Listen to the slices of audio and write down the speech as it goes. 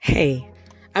Hey,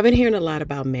 I've been hearing a lot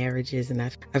about marriages, and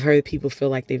I've heard people feel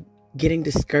like they're getting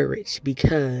discouraged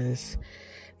because,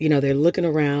 they're looking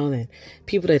around and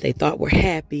people that they thought were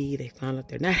happy, they found out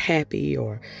they're not happy,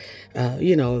 or,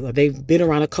 they've been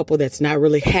around a couple that's not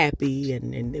really happy,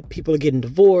 and people are getting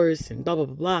divorced and blah, blah,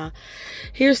 blah, blah.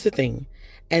 Here's the thing.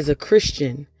 As a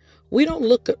Christian, we don't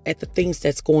look at the things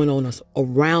that's going on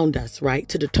around us, right,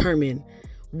 to determine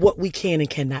what we can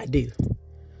and cannot do.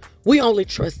 We only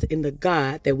trust in the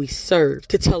God that we serve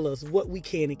to tell us what we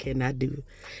can and cannot do.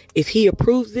 If he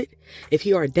approves it, if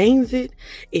he ordains it,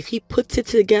 if he puts it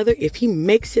together, if he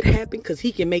makes it happen, because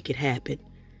he can make it happen,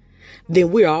 then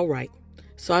we're all right.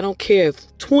 So I don't care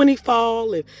if 20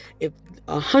 fall, if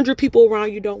 100 people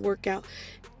around you don't work out.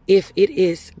 If it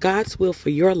is God's will for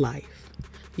your life,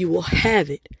 you will have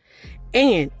it.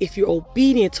 And if you're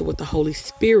obedient to what the Holy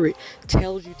Spirit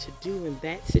tells you to do in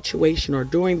that situation or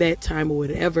during that time or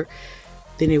whatever,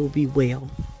 then it will be well.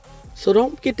 So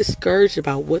don't get discouraged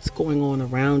about what's going on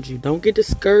around you. Don't get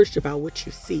discouraged about what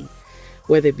you see,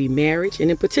 whether it be marriage.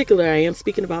 And in particular, I am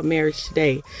speaking about marriage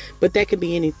today, but that could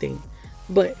be anything.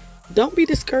 But don't be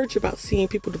discouraged about seeing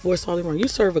people divorce all around. You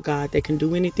serve a God that can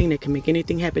do anything, that can make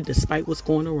anything happen despite what's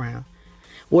going around.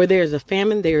 Where there's a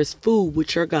famine, there is food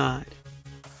with your God.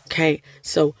 Okay,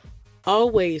 so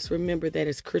always remember that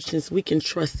as Christians, we can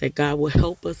trust that God will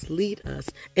help us, lead us,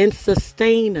 and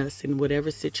sustain us in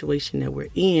whatever situation that we're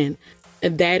in.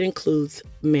 And that includes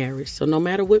marriage. So no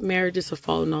matter what marriages are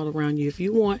falling all around you,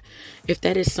 if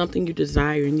that is something you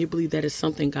desire and you believe that is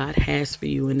something God has for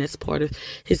you and that's part of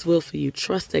his will for you,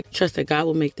 trust that God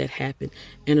will make that happen,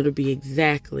 and it'll be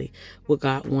exactly what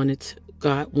God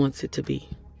wants it to be.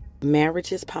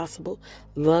 Marriage is possible.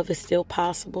 Love is still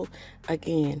possible.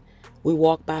 Again, we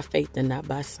walk by faith and not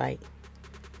by sight.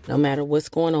 No matter what's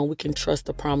going on, we can trust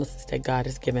the promises that God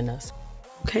has given us.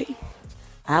 Okay?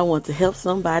 I want to help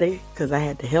somebody because I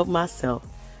had to help myself.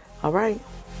 All right?